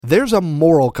There's a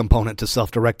moral component to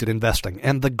self-directed investing,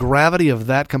 and the gravity of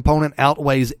that component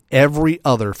outweighs every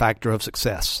other factor of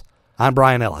success. I'm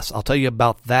Brian Ellis. I'll tell you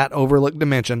about that overlooked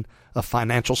dimension of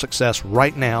financial success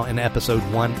right now in episode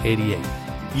 188.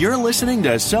 You're listening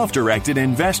to Self-Directed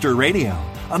Investor Radio,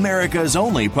 America's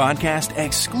only podcast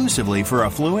exclusively for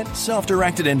affluent,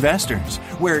 self-directed investors,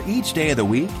 where each day of the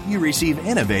week you receive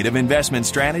innovative investment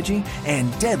strategy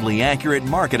and deadly accurate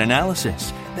market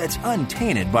analysis that's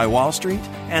untainted by Wall Street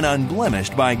and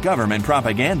unblemished by government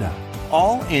propaganda,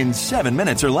 all in 7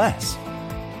 minutes or less.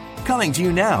 Coming to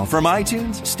you now from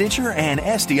iTunes, Stitcher, and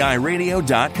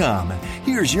SDIRadio.com,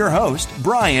 here's your host,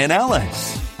 Brian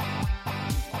Ellis.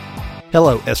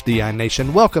 Hello, SDI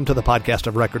Nation. Welcome to the podcast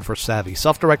of record for savvy,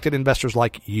 self-directed investors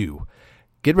like you.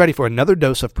 Get ready for another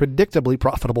dose of predictably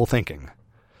profitable thinking.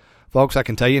 Folks, I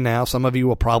can tell you now, some of you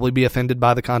will probably be offended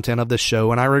by the content of this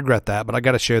show, and I regret that, but I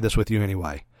got to share this with you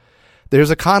anyway. There's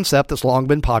a concept that's long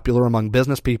been popular among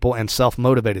business people and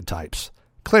self-motivated types.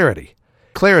 Clarity.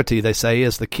 Clarity, they say,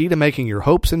 is the key to making your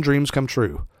hopes and dreams come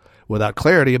true. Without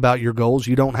clarity about your goals,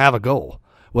 you don't have a goal.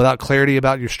 Without clarity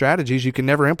about your strategies, you can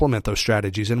never implement those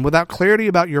strategies. And without clarity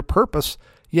about your purpose,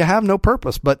 you have no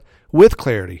purpose. But with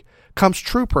clarity comes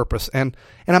true purpose, and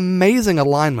an amazing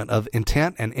alignment of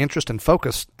intent and interest and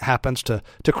focus happens to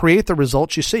create the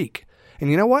results you seek. And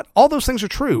you know what? All those things are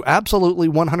true, absolutely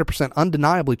 100%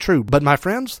 undeniably true. But my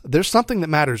friends, there's something that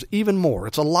matters even more.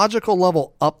 It's a logical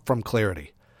level up from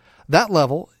clarity. That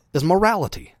level is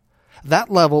morality. That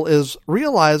level is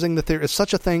realizing that there is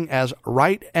such a thing as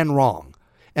right and wrong,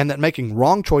 and that making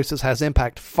wrong choices has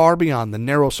impact far beyond the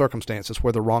narrow circumstances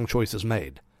where the wrong choice is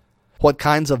made. What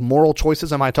kinds of moral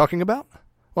choices am I talking about?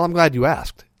 Well, I'm glad you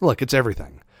asked. Look, it's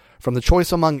everything. From the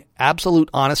choice among absolute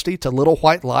honesty to little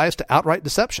white lies to outright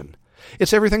deception.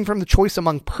 It's everything from the choice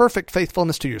among perfect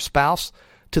faithfulness to your spouse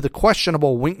to the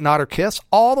questionable wink, nod, or kiss,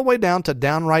 all the way down to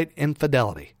downright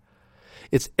infidelity.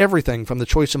 It's everything from the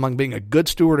choice among being a good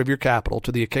steward of your capital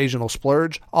to the occasional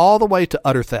splurge, all the way to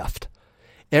utter theft.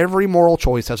 Every moral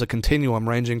choice has a continuum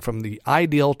ranging from the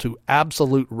ideal to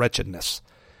absolute wretchedness.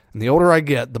 And the older I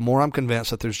get, the more I'm convinced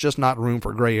that there's just not room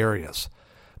for gray areas.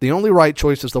 The only right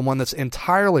choice is the one that's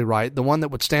entirely right, the one that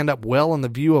would stand up well in the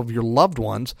view of your loved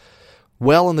ones,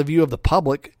 well in the view of the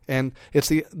public, and it's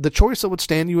the choice that would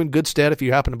stand you in good stead if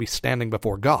you happen to be standing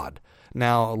before God.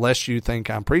 Now, unless you think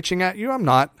I'm preaching at you, I'm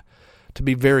not. To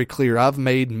be very clear, I've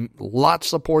made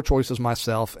lots of poor choices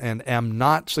myself and am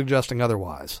not suggesting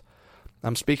otherwise.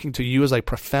 I'm speaking to you as a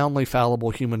profoundly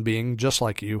fallible human being, just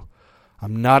like you.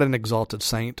 I'm not an exalted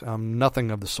saint. I'm nothing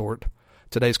of the sort.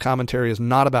 Today's commentary is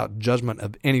not about judgment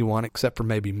of anyone except for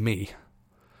maybe me.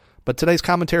 But today's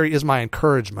commentary is my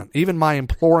encouragement, even my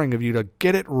imploring of you to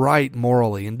get it right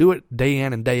morally and do it day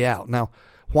in and day out. Now,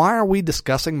 why are we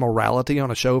discussing morality on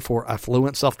a show for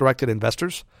affluent, self-directed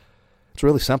investors? It's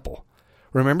really simple.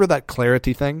 Remember that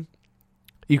clarity thing?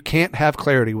 You can't have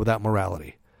clarity without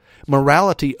morality.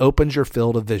 Morality opens your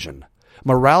field of vision.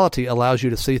 Morality allows you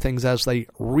to see things as they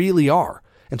really are.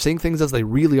 And seeing things as they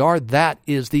really are, that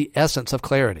is the essence of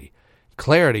clarity.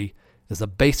 Clarity is the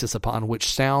basis upon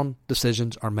which sound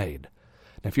decisions are made.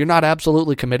 Now, if you're not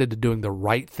absolutely committed to doing the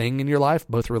right thing in your life,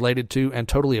 both related to and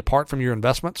totally apart from your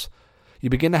investments,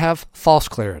 you begin to have false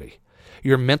clarity.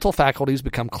 Your mental faculties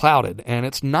become clouded, and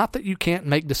it's not that you can't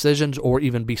make decisions or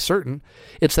even be certain.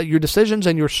 It's that your decisions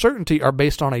and your certainty are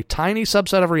based on a tiny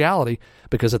subset of reality,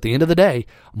 because at the end of the day,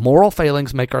 moral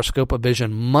failings make our scope of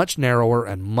vision much narrower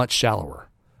and much shallower.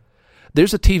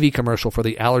 There's a TV commercial for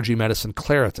the allergy medicine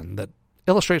Claritin that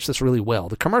illustrates this really well.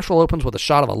 The commercial opens with a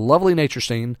shot of a lovely nature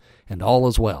scene, and all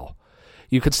is well.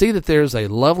 You could see that there's a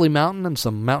lovely mountain and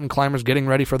some mountain climbers getting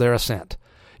ready for their ascent.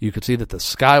 You could see that the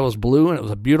sky was blue and it was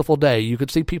a beautiful day. You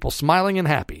could see people smiling and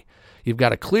happy. You've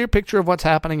got a clear picture of what's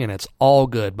happening and it's all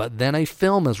good, but then a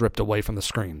film is ripped away from the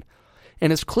screen.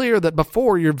 And it's clear that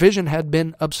before your vision had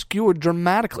been obscured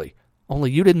dramatically, only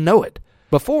you didn't know it.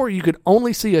 Before you could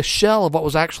only see a shell of what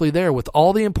was actually there with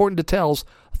all the important details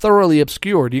thoroughly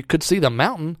obscured. You could see the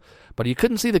mountain, but you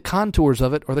couldn't see the contours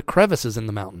of it or the crevices in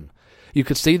the mountain. You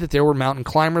could see that there were mountain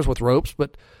climbers with ropes,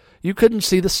 but you couldn't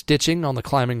see the stitching on the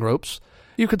climbing ropes.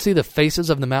 You could see the faces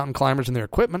of the mountain climbers and their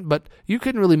equipment, but you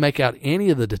couldn't really make out any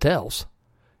of the details.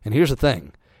 And here's the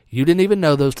thing. You didn't even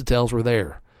know those details were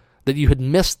there, that you had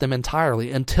missed them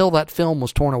entirely until that film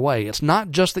was torn away. It's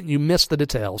not just that you missed the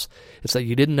details, it's that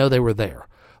you didn't know they were there.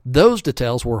 Those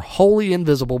details were wholly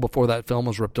invisible before that film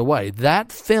was ripped away.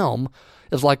 That film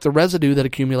is like the residue that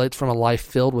accumulates from a life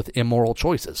filled with immoral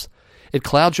choices. It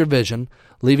clouds your vision,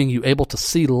 leaving you able to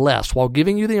see less while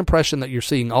giving you the impression that you're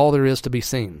seeing all there is to be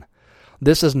seen.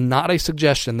 This is not a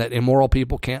suggestion that immoral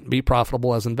people can't be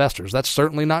profitable as investors. That's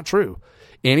certainly not true.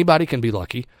 Anybody can be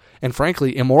lucky, and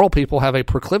frankly, immoral people have a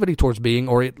proclivity towards being,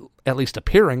 or at least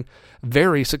appearing,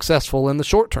 very successful in the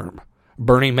short term.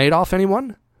 Bernie Madoff,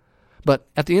 anyone? But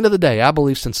at the end of the day, I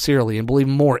believe sincerely and believe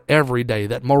more every day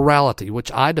that morality,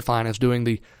 which I define as doing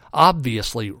the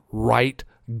obviously right,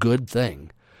 good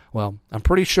thing, well, I'm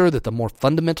pretty sure that the more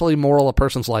fundamentally moral a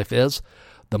person's life is,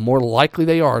 the more likely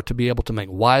they are to be able to make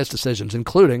wise decisions,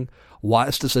 including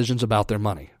wise decisions about their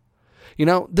money. You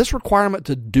know, this requirement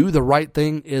to do the right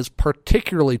thing is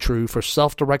particularly true for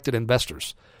self-directed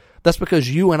investors. That's because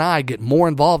you and I get more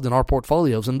involved in our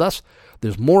portfolios, and thus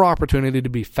there's more opportunity to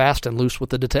be fast and loose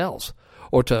with the details,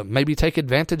 or to maybe take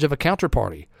advantage of a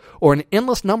counterparty, or an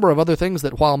endless number of other things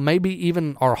that, while maybe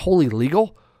even are wholly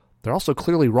legal, they're also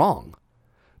clearly wrong.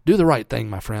 Do the right thing,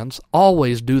 my friends.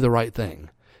 Always do the right thing.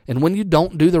 And when you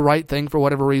don't do the right thing for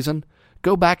whatever reason,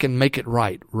 go back and make it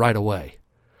right away.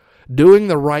 Doing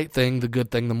the right thing, the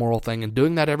good thing, the moral thing, and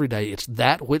doing that every day, it's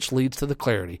that which leads to the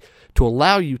clarity to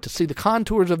allow you to see the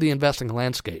contours of the investing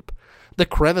landscape, the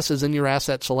crevices in your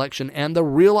asset selection, and the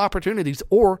real opportunities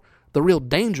or the real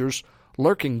dangers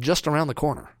lurking just around the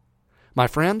corner. My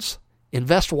friends,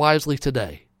 invest wisely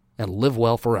today and live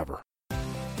well forever.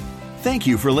 Thank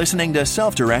you for listening to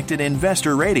Self-Directed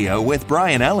Investor Radio with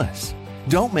Brian Ellis.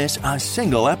 Don't miss a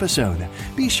single episode.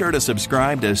 Be sure to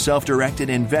subscribe to Self-Directed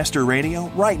Investor Radio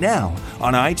right now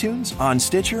on iTunes, on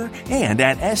Stitcher, and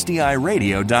at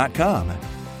SDIRadio.com.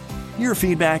 Your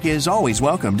feedback is always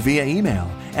welcomed via email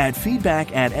at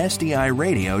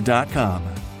feedback@SDIRadio.com.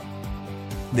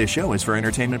 This show is for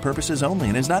entertainment purposes only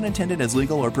and is not intended as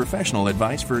legal or professional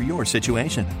advice for your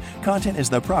situation. Content is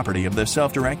the property of the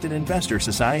Self-Directed Investor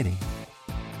Society.